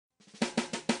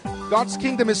God's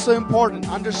kingdom is so important.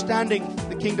 Understanding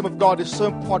the kingdom of God is so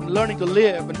important. Learning to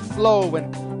live and flow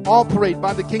and operate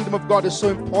by the kingdom of God is so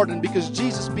important, because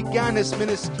Jesus began his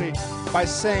ministry by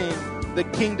saying the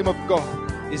kingdom of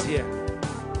God is here.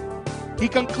 He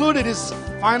concluded his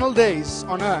final days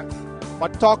on earth by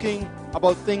talking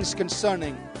about things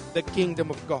concerning the kingdom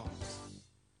of God.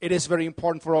 It is very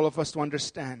important for all of us to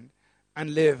understand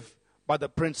and live by the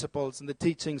principles and the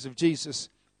teachings of Jesus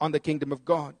on the kingdom of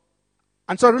God.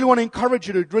 And so I really want to encourage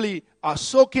you to really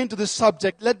soak into this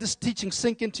subject. Let this teaching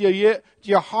sink into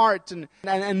your heart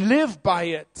and live by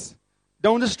it.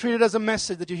 Don't just treat it as a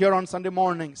message that you hear on Sunday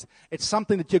mornings. It's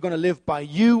something that you're going to live by.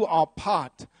 You are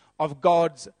part of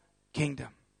God's kingdom.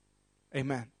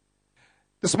 Amen.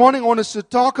 This morning I want us to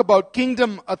talk about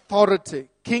kingdom authority.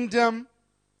 Kingdom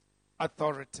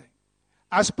authority.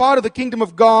 As part of the kingdom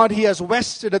of God, He has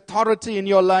vested authority in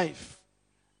your life.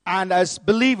 And as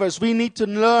believers, we need to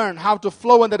learn how to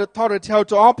flow in that authority, how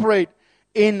to operate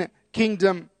in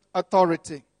kingdom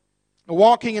authority.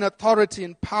 Walking in authority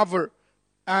and power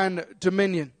and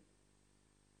dominion.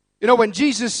 You know, when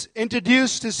Jesus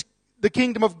introduced the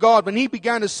kingdom of God, when He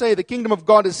began to say the kingdom of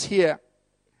God is here,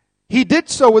 He did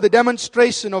so with a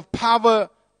demonstration of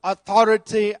power,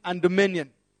 authority, and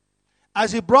dominion.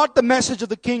 As He brought the message of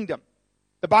the kingdom,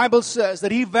 the Bible says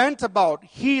that He went about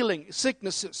healing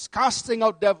sicknesses, casting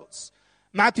out devils.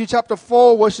 Matthew chapter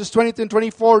 4 verses 20 and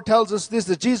 24 tells us this,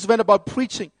 that Jesus went about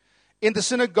preaching in the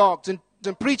synagogues and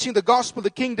preaching the gospel of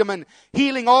the kingdom and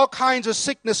healing all kinds of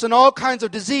sickness and all kinds of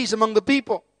disease among the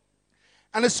people.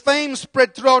 And His fame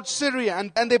spread throughout Syria,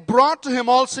 and they brought to Him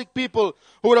all sick people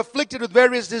who were afflicted with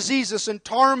various diseases and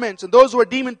torments, and those who were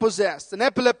demon-possessed, and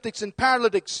epileptics and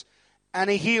paralytics, and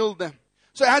He healed them.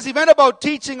 So as He went about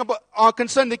teaching about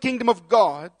concerning the kingdom of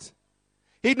God,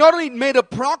 He not only made a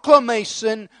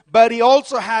proclamation, but He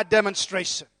also had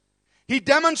demonstration. He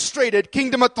demonstrated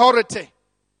kingdom authority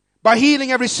by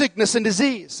healing every sickness and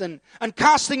disease and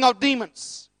casting out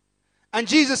demons. And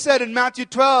Jesus said in Matthew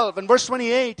 12 and verse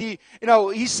 28,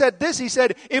 He said this, He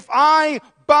said, if I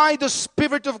by the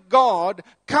Spirit of God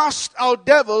cast out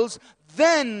devils,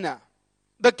 then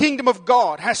the kingdom of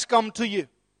God has come to you.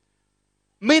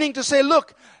 Meaning to say,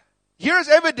 look, here's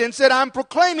evidence that I'm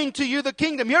proclaiming to you the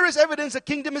kingdom. Here is evidence the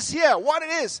kingdom is here. What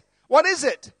it is? What is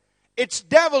it? It's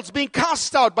devils being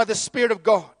cast out by the Spirit of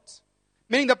God.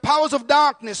 Meaning the powers of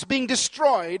darkness being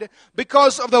destroyed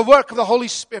because of the work of the Holy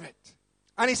Spirit.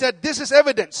 And He said, this is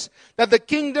evidence that the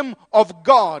kingdom of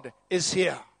God is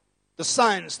here. The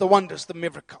signs, the wonders, the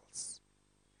miracles.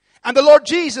 And the Lord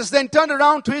Jesus then turned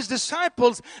around to His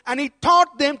disciples and He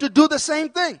taught them to do the same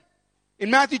thing. In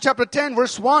Matthew chapter 10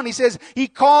 verse 1, He says, He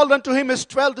called unto Him His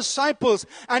 12 disciples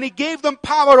and He gave them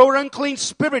power over unclean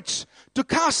spirits to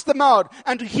cast them out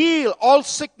and to heal all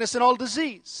sickness and all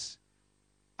disease.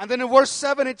 And then in verse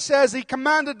 7 it says, He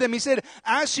commanded them, He said,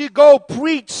 as you go,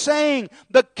 preach, saying,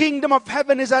 the kingdom of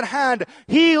heaven is at hand.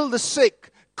 Heal the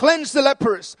sick, cleanse the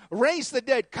lepers, raise the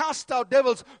dead, cast out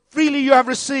devils. Freely you have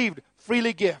received,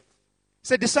 freely give. He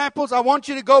said, disciples, I want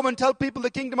you to go and tell people the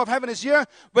kingdom of heaven is here.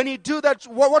 When you do that,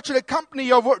 what should accompany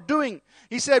your work doing?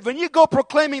 He said, when you go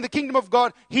proclaiming the kingdom of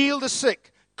God, heal the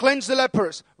sick, cleanse the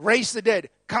lepers, raise the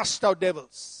dead, cast out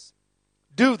devils.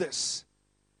 Do this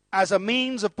as a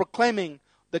means of proclaiming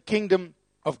the kingdom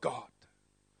of God.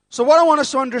 So what I want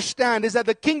us to understand is that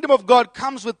the kingdom of God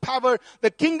comes with power. The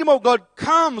kingdom of God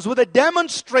comes with a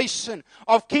demonstration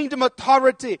of kingdom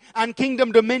authority and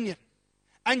kingdom dominion.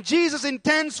 And Jesus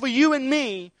intends for you and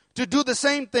me to do the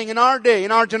same thing in our day,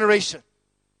 in our generation.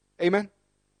 Amen.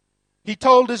 He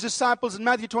told His disciples in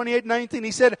Matthew 28:19, He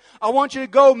said, I want you to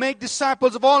go make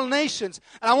disciples of all nations.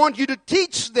 And I want you to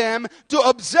teach them to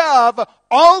observe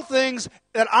all things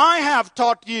that I have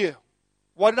taught you.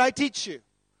 What did I teach you?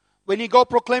 When you go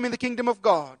proclaiming the kingdom of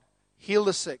God, heal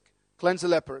the sick, cleanse the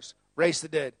lepers, raise the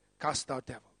dead, cast out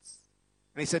devils.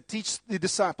 And He said, teach the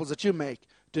disciples that you make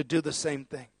to do the same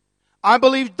thing. I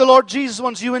believe the Lord Jesus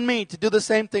wants you and me to do the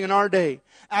same thing in our day.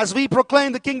 As we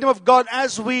proclaim the kingdom of God,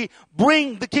 as we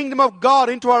bring the kingdom of God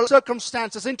into our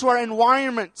circumstances, into our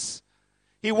environments,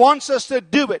 He wants us to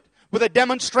do it with a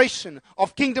demonstration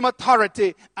of kingdom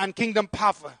authority and kingdom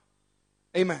power.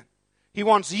 Amen. He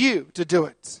wants you to do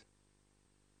it.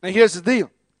 Now here's the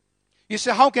deal. You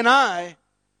say, how can I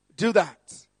do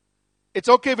that? It's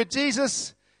okay with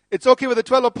Jesus. It's okay with the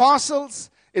 12 apostles.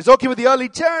 It's okay with the early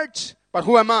church. But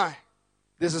who am I?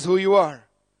 This is who you are.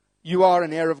 You are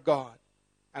an heir of God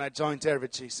and a joint heir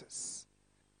with Jesus.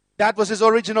 That was His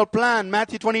original plan.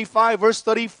 Matthew 25 verse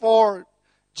 34.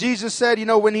 Jesus said,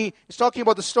 when He's talking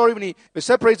about the story when He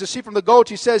separates the sheep from the goat,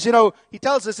 He says, He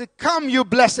tells us, come you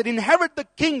blessed, inherit the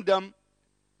kingdom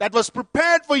that was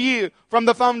prepared for you from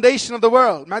the foundation of the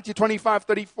world. Matthew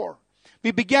 25:34.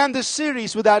 We began this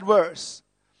series with that verse.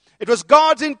 It was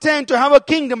God's intent to have a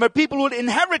kingdom where people would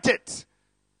inherit it,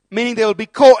 meaning they will be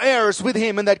co-heirs with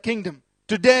Him in that kingdom.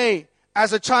 Today,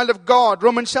 as a child of God,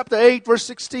 Romans chapter 8 verse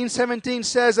 16, 17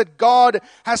 says that God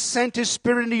has sent His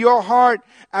Spirit into your heart,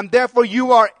 and therefore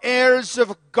you are heirs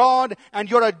of God, and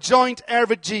you're a joint heir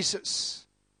with Jesus.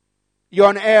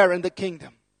 You're an heir in the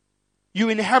kingdom. You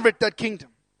inherit that kingdom.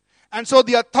 And so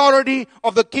the authority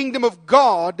of the kingdom of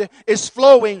God is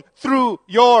flowing through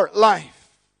your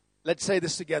life. Let's say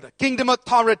this together. Kingdom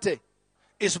authority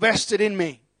is vested in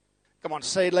me. Come on,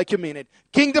 say it like you mean it.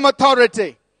 Kingdom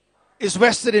authority is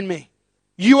vested in me.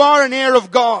 You are an heir of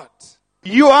God.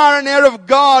 You are an heir of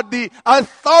God. The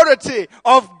authority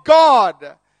of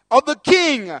God, of the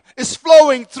King, is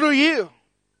flowing through you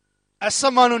as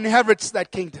someone who inherits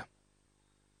that kingdom.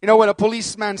 You know, when a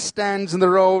policeman stands in the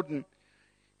road and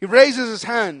he raises his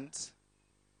hands,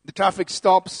 the traffic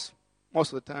stops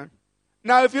most of the time.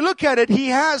 Now, if you look at it, he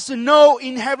has no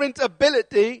inherent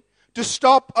ability to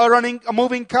stop a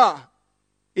moving car.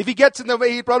 If he gets in the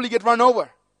way, he'll probably get run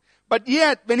over. But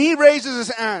yet, when he raises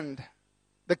his hand,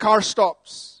 the car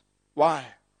stops. Why?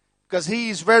 Because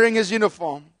he is wearing his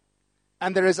uniform,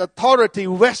 and there is authority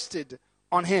vested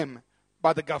on him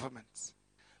by the government.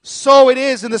 So it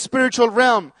is in the spiritual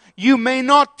realm. You may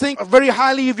not think very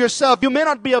highly of yourself. You may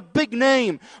not be a big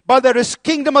name, but there is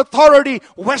kingdom authority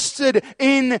vested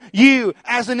in you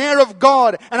as an heir of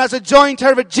God and as a joint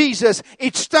heir with Jesus.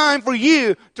 It's time for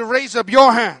you to raise up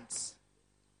your hands.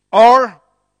 Or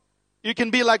you can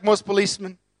be like most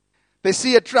policemen. They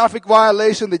see a traffic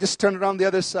violation, they just turn around the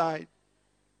other side.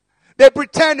 They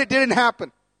pretend it didn't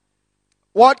happen.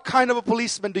 What kind of a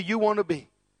policeman do you want to be?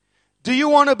 Do you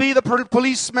want to be the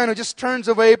policeman who just turns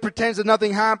away, pretends that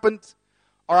nothing happened?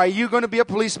 Or are you going to be a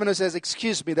policeman who says,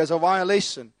 excuse me, there's a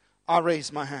violation, I'll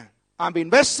raise my hand. I'm being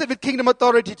vested with kingdom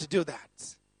authority to do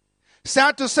that.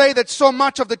 Sad to say that so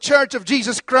much of the church of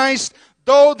Jesus Christ,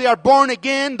 though they are born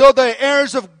again, though they are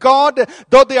heirs of God,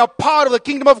 though they are part of the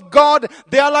kingdom of God,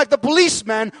 they are like the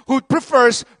policeman who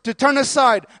prefers to turn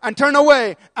aside and turn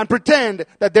away and pretend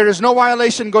that there is no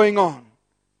violation going on.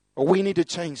 But we need to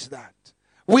change that.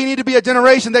 We need to be a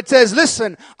generation that says,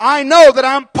 listen, I know that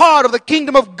I'm part of the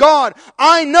kingdom of God.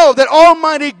 I know that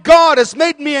Almighty God has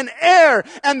made me an heir,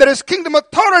 and there is kingdom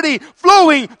authority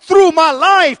flowing through my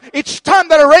life. It's time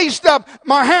that I raised up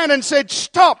my hand and said,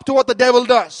 stop to what the devil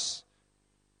does.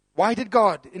 Why did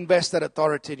God invest that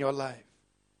authority in your life?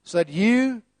 So that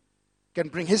you can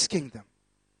bring His kingdom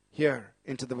here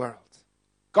into the world.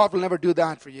 God will never do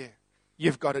that for you.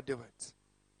 You've got to do it.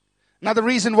 Another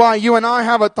reason why you and I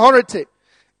have authority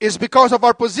is because of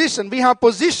our position. We have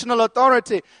positional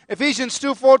authority. Ephesians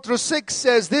 2:4-6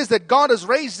 says this, that God has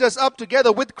raised us up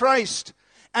together with Christ,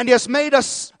 and He has made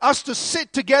us to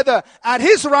sit together at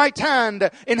His right hand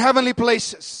in heavenly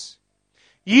places.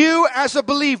 You as a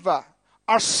believer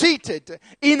are seated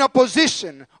in a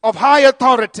position of high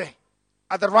authority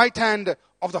at the right hand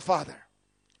of the Father.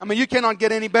 I mean, you cannot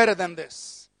get any better than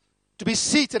this. To be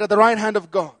seated at the right hand of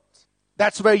God.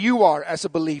 That's where you are as a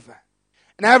believer.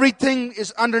 And everything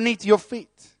is underneath your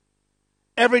feet.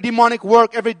 Every demonic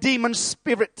work, every demon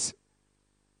spirit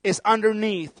is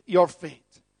underneath your feet.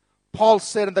 Paul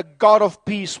said, and the God of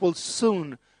peace will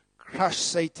soon crush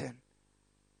Satan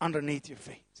underneath your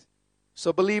feet.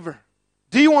 So believer,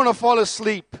 do you want to fall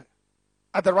asleep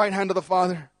at the right hand of the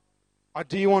Father? Or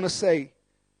do you want to say,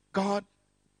 God,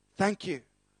 thank you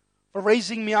for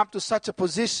raising me up to such a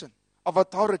position of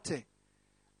authority.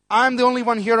 I'm the only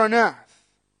one here on earth.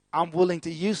 I'm willing to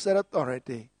use that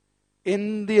authority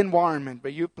in the environment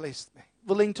where you placed me.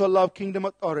 Willing to allow kingdom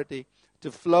authority to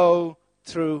flow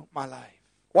through my life.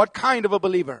 What kind of a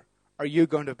believer are you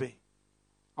going to be?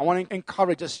 I want to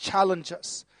encourage us, challenge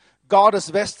us. God has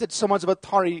vested so much of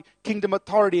authority, kingdom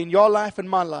authority in your life and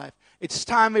my life. It's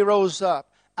time we rose up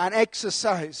and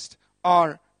exercised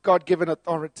our God-given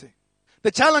authority.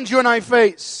 The challenge you and I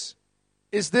face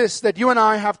is this, that you and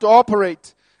I have to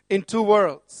operate in two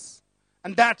worlds.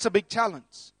 And that's a big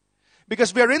challenge.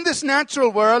 Because we are in this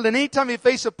natural world, and anytime we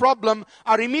face a problem,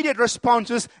 our immediate response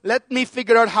is, let me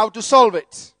figure out how to solve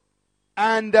it.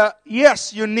 And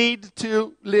yes, you need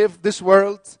to live this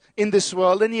world, in this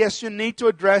world. And yes, you need to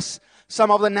address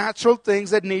some of the natural things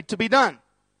that need to be done.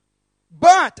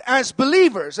 But as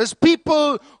believers, as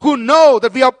people who know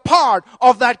that we are part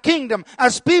of that kingdom,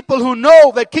 as people who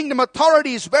know that kingdom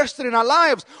authority is vested in our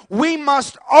lives, we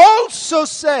must also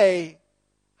say,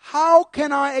 how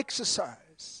can I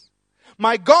exercise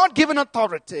my God-given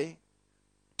authority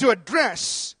to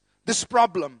address this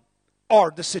problem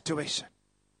or the situation?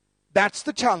 That's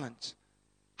the challenge.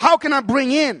 How can I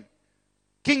bring in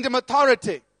kingdom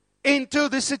authority into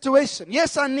this situation?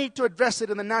 Yes, I need to address it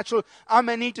in the natural. I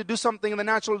may need to do something in the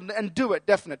natural and do it,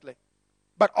 definitely.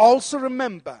 But also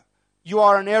remember, you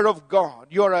are an heir of God.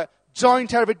 You are a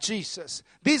joint heir with Jesus.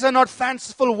 These are not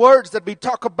fanciful words that we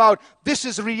talk about. This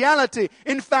is reality.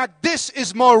 In fact, this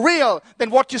is more real than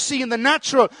what you see in the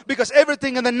natural, because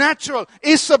everything in the natural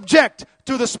is subject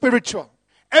to the spiritual.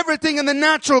 Everything in the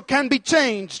natural can be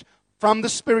changed from the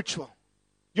spiritual.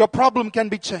 Your problem can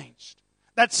be changed.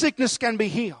 That sickness can be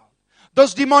healed.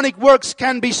 Those demonic works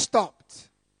can be stopped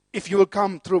if you will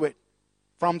come through it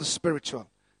from the spiritual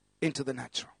into the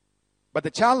natural. But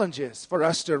the challenge is for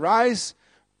us to rise,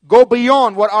 go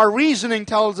beyond what our reasoning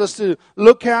tells us to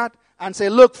look at, and say,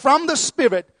 look, from the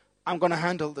Spirit, I'm going to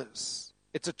handle this.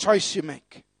 It's a choice you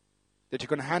make, that you're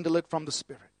going to handle it from the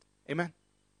Spirit. Amen?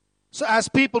 So as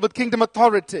people with kingdom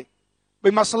authority,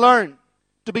 we must learn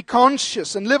to be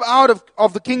conscious and live out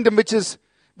of the kingdom which is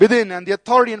within, and the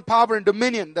authority and power and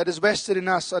dominion that is vested in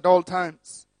us at all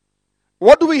times.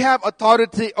 What do we have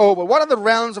authority over? What are the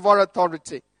realms of our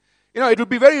authority? It would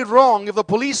be very wrong if the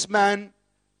policeman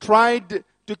tried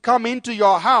to come into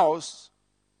your house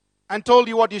and told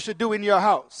you what you should do in your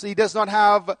house. He does not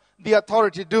have the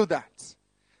authority to do that.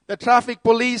 The traffic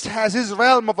police has his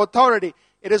realm of authority.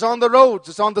 It is on the roads,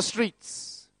 it's on the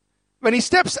streets. When he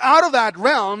steps out of that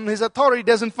realm, his authority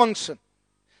doesn't function.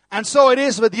 And so it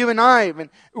is with you and I.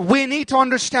 We need to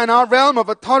understand our realm of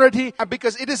authority,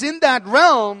 because it is in that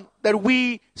realm that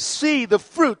we see the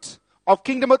fruit of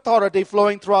kingdom authority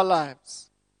flowing through our lives.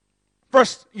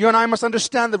 First, you and I must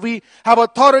understand that we have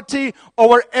authority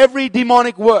over every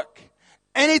demonic work.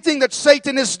 Anything that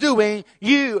Satan is doing,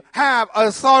 you have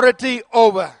authority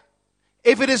over.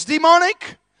 If it is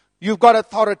demonic, you've got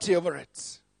authority over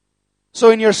it. So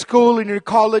in your school, in your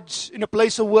college, in a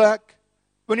place of work,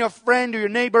 when your friend or your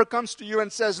neighbor comes to you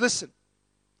and says, listen,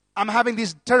 I'm having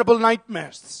these terrible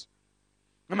nightmares.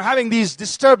 I'm having these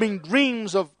disturbing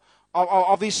dreams of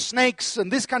these snakes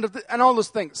and this kind of, and all those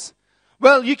things.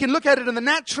 Well, you can look at it in the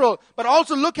natural, but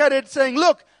also look at it saying,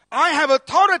 look, I have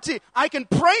authority. I can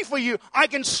pray for you. I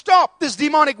can stop this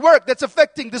demonic work that's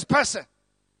affecting this person.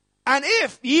 And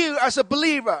if you as a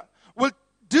believer will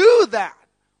do that,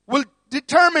 will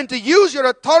determine to use your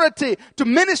authority to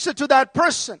minister to that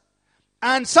person,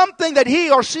 and something that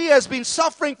he or she has been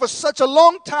suffering for such a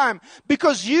long time,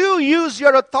 because you use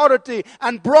your authority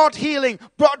and brought healing,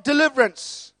 brought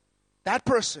deliverance, that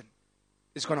person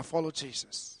is going to follow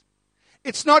Jesus.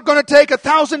 It's not going to take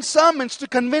 1,000 sermons to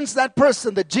convince that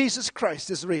person that Jesus Christ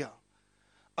is real.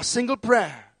 A single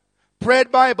prayer,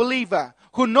 prayed by a believer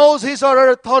who knows his or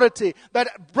her authority,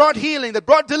 that brought healing, that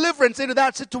brought deliverance into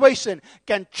that situation,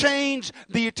 can change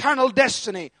the eternal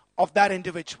destiny of that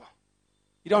individual.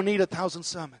 You don't need 1,000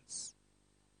 sermons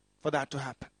for that to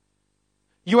happen.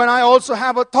 You and I also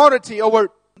have authority over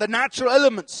the natural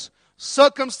elements,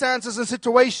 circumstances and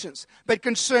situations that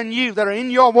concern you, that are in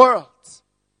your world.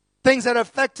 Things that are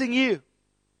affecting you,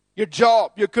 your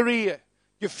job, your career,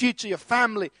 your future, your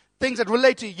family, things that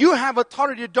relate to you. You have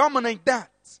authority to dominate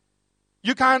that.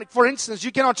 You can't, for instance,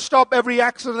 you cannot stop every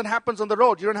accident that happens on the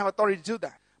road. You don't have authority to do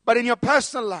that. But in your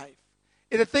personal life,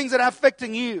 in the things that are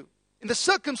affecting you, in the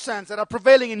circumstances that are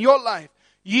prevailing in your life,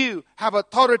 you have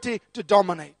authority to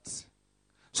dominate.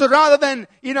 So rather than,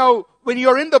 when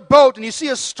you're in the boat and you see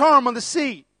a storm on the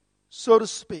sea, so to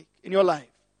speak, in your life,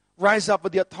 rise up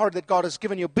with the authority that God has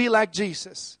given you. Be like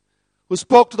Jesus, who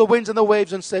spoke to the winds and the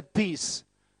waves and said, peace,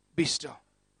 be still.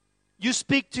 You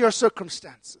speak to your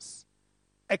circumstances.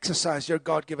 Exercise your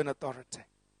God-given authority.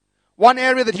 One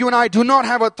area that you and I do not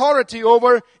have authority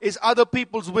over is other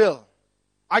people's will.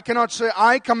 I cannot say,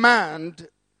 I command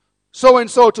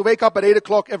so-and-so to wake up at 8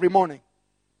 o'clock every morning.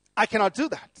 I cannot do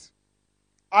that.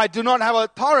 I do not have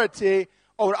authority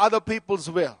over other people's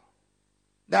will.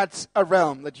 That's a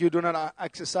realm that you do not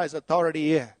exercise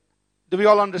authority in. Do we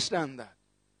all understand that?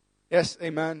 Yes,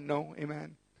 amen, no,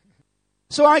 amen.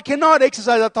 So I cannot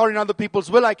exercise authority in other people's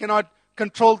will. I cannot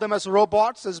control them as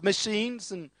robots, as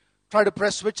machines, and try to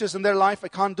press switches in their life. I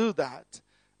can't do that.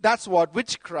 That's what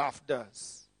witchcraft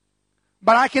does.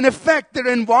 But I can affect their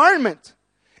environment.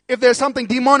 If there's something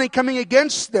demonic coming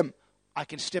against them, I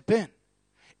can step in.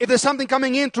 If there's something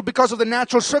coming in because of the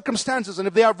natural circumstances, and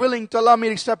if they are willing to allow me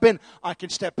to step in, I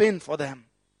can step in for them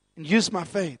and use my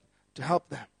faith to help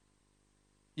them.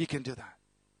 You can do that.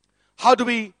 How do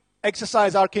we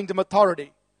exercise our kingdom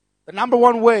authority? The number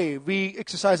one way we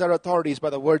exercise our authority is by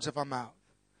the words of our mouth.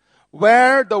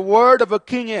 Where the word of a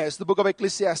king is, the book of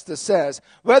Ecclesiastes says,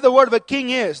 where the word of a king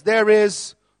is, there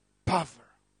is power.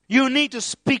 You need to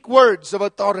speak words of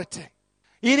authority.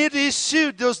 You need to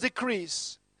issue those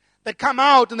decrees that come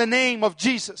out in the name of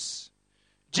Jesus.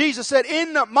 Jesus said,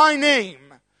 in my name,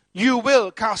 you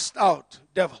will cast out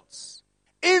devils.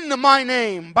 In my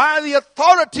name, by the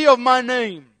authority of my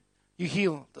name, you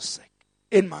heal the sick.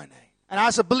 In my name. And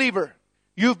as a believer,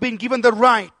 you've been given the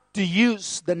right to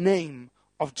use the name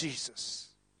of Jesus.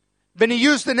 When you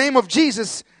use the name of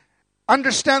Jesus,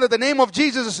 understand that the name of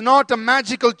Jesus is not a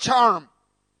magical charm.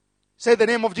 Say the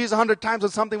name of Jesus 100 times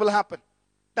and something will happen.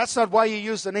 That's not why you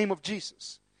use the name of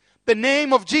Jesus. The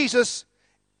name of Jesus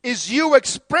is you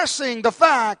expressing the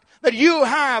fact that you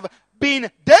have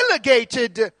been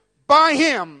delegated by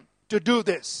Him to do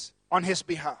this on His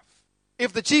behalf.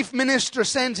 If the chief minister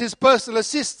sends his personal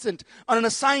assistant on an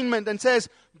assignment and says,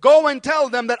 go and tell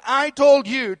them that I told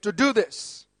you to do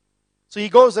this. So he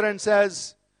goes there and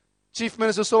says, Chief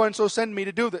Minister so-and-so sent me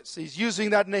to do this. He's using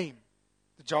that name.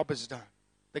 The job is done.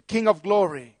 The King of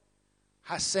Glory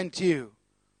has sent you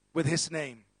with His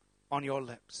name on your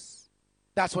lips.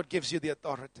 That's what gives you the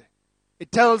authority.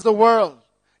 It tells the world,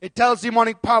 it tells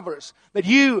demonic powers that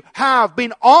you have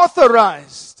been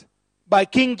authorized by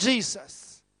King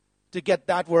Jesus to get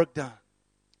that work done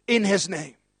in His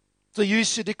name. So you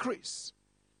should decrease.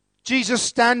 Jesus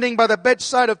standing by the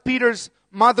bedside of Peter's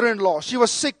mother-in-law. She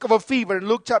was sick of a fever in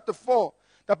Luke chapter 4.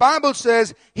 The Bible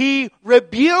says He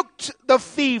rebuked the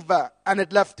fever and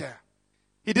it left her.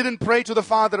 He didn't pray to the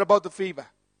Father about the fever.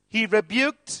 He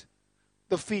rebuked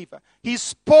the fever. He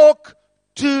spoke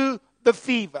to the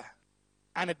fever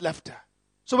and it left her.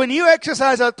 So when you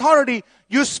exercise authority,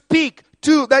 you speak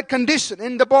to that condition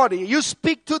in the body. You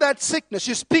speak to that sickness.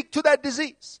 You speak to that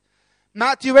disease.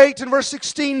 Matthew 8 and verse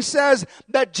 16 says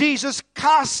that Jesus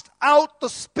cast out the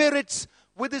spirits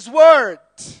with His word.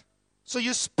 So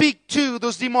you speak to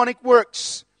those demonic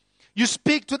works. You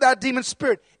speak to that demon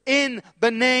spirit in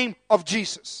the name of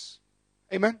Jesus.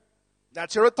 Amen?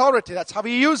 That's your authority. That's how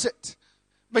you use it.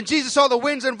 When Jesus saw the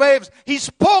winds and waves, He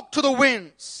spoke to the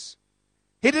winds.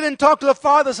 He didn't talk to the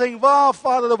Father saying, wow,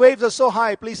 Father, the waves are so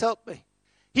high. Please help me.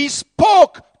 He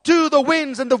spoke to the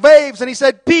winds and the waves and He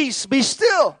said, peace, be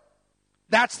still.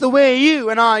 That's the way you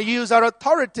and I use our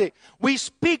authority. We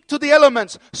speak to the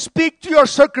elements. Speak to your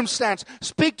circumstance.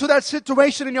 Speak to that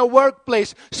situation in your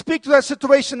workplace. Speak to that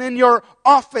situation in your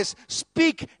office.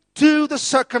 Speak to the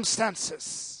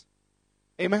circumstances.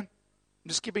 Amen? I'm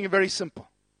just keeping it very simple.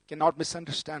 You cannot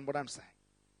misunderstand what I'm saying.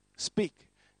 Speak.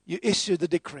 You issue the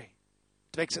decree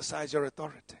to exercise your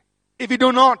authority. If you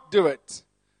do not do it,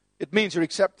 it means you're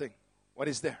accepting what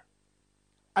is there.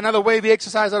 Another way we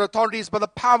exercise our authority is by the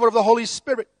power of the Holy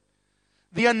Spirit.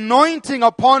 The anointing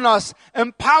upon us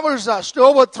empowers us to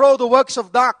overthrow the works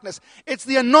of darkness. It's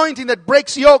the anointing that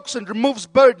breaks yokes and removes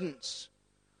burdens.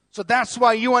 So that's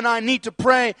why you and I need to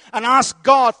pray and ask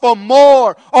God for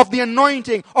more of the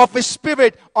anointing of His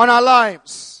Spirit on our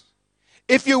lives.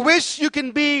 If you wish, you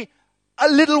can be a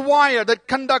little wire that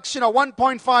conducts,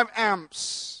 1.5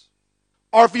 amps.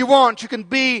 Or if you want, you can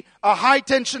be a high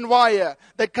tension wire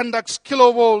that conducts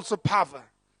kilovolts of power.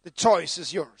 The choice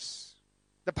is yours.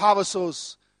 The power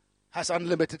source has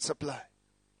unlimited supply.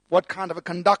 What kind of a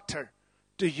conductor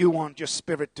do you want your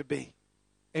spirit to be?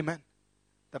 Amen.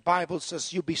 The Bible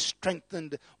says you be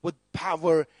strengthened with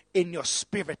power in your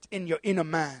spirit, in your inner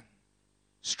man.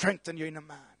 Strengthen your inner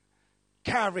man.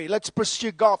 Carry, let's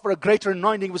pursue God for a greater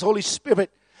anointing of His Holy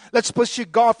Spirit. Let's pursue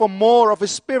God for more of His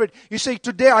Spirit. You say,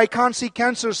 today I can't see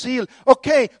cancers healed.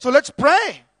 Okay, so let's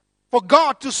pray for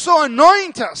God to so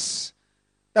anoint us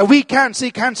that we can see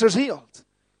cancers healed.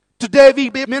 Today we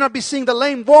may not be seeing the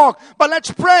lame walk, but let's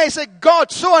pray, say,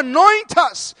 God, so anoint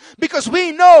us, because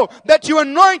we know that you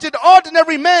anointed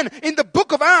ordinary men in the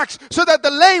book of Acts so that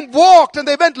the lame walked and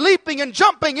they went leaping and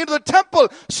jumping into the temple.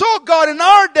 So God, in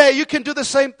our day, you can do the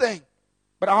same thing.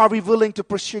 But are we willing to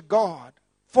pursue God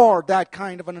for that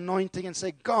kind of an anointing and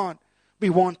say, God, we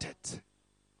want it?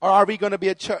 Or are we going to be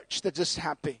a church that's just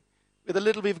happy with the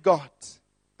little we've got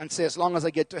and say, as long as I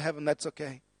get to heaven, that's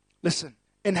okay? Listen,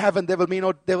 in heaven there will be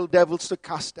no devils to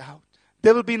cast out.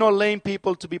 There will be no lame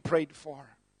people to be prayed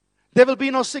for. There will be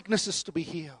no sicknesses to be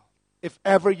healed. If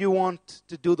ever you want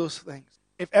to do those things,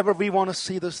 if ever we want to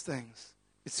see those things,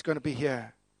 it's going to be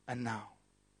here and now.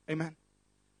 Amen.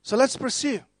 So let's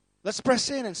pursue. Let's press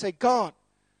in and say, God,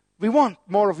 we want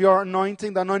more of your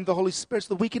anointing, the anointing of the Holy Spirit,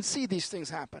 so that we can see these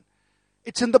things happen.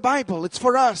 It's in the Bible. It's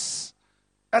for us.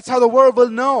 That's how the world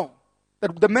will know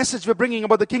that the message we're bringing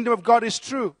about the kingdom of God is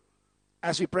true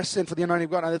as we press in for the anointing of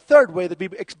God. And the third way that we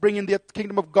bring in the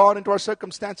kingdom of God into our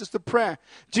circumstances to prayer.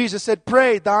 Jesus said,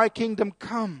 pray, thy kingdom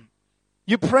come.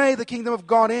 You pray the kingdom of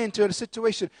God into a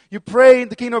situation. You pray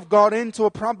the kingdom of God into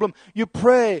a problem. You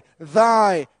pray,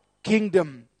 thy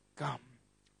kingdom come.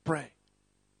 pray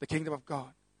the kingdom of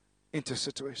God into a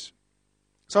situation.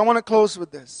 So I want to close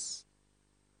with this.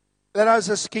 Let us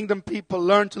as kingdom people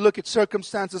learn to look at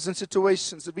circumstances and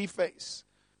situations that we face,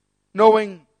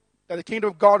 knowing that the kingdom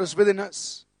of God is within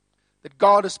us, that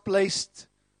God has placed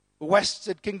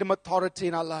vested kingdom authority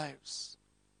in our lives.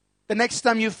 The next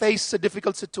time you face a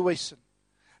difficult situation,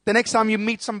 the next time you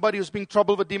meet somebody who's being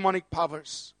troubled with demonic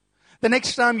powers, the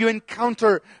next time you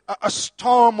encounter a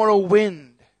storm or a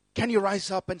wind, can you rise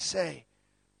up and say,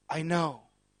 I know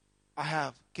I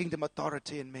have kingdom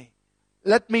authority in me.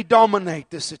 Let me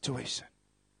dominate this situation.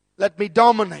 Let me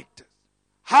dominate it.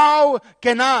 How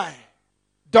can I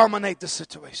dominate this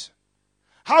situation?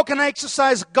 How can I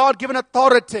exercise God-given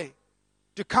authority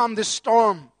to calm this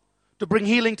storm, to bring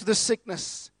healing to this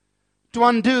sickness, to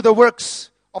undo the works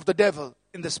of the devil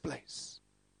in this place?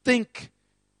 Think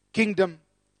kingdom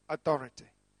authority.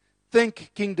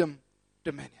 Think kingdom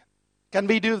dominion. Can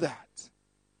we do that?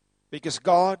 Because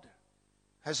God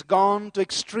has gone to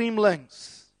extreme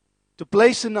lengths to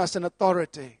place in us an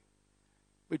authority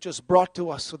which was brought to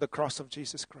us through the cross of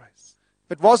Jesus Christ.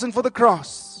 If it wasn't for the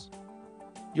cross,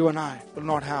 you and I will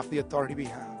not have the authority we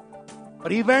have.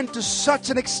 But He went to such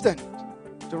an extent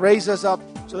to raise us up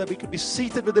so that we could be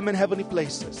seated with Him in heavenly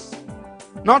places.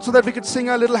 Not so that we could sing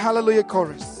our little hallelujah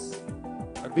chorus,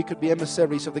 but we could be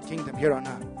emissaries of the kingdom here on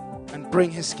earth and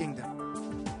bring His kingdom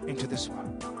into this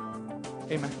world.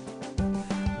 Amen.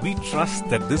 We trust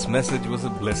that this message was a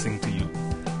blessing to you.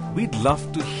 We'd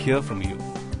love to hear from you.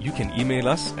 You can email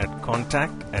us at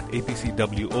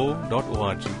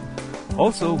contact@apcwo.org.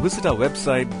 Also, visit our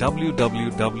website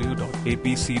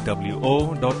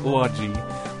www.apcwo.org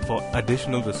for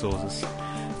additional resources.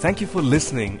 Thank you for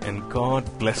listening, and God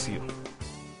bless you.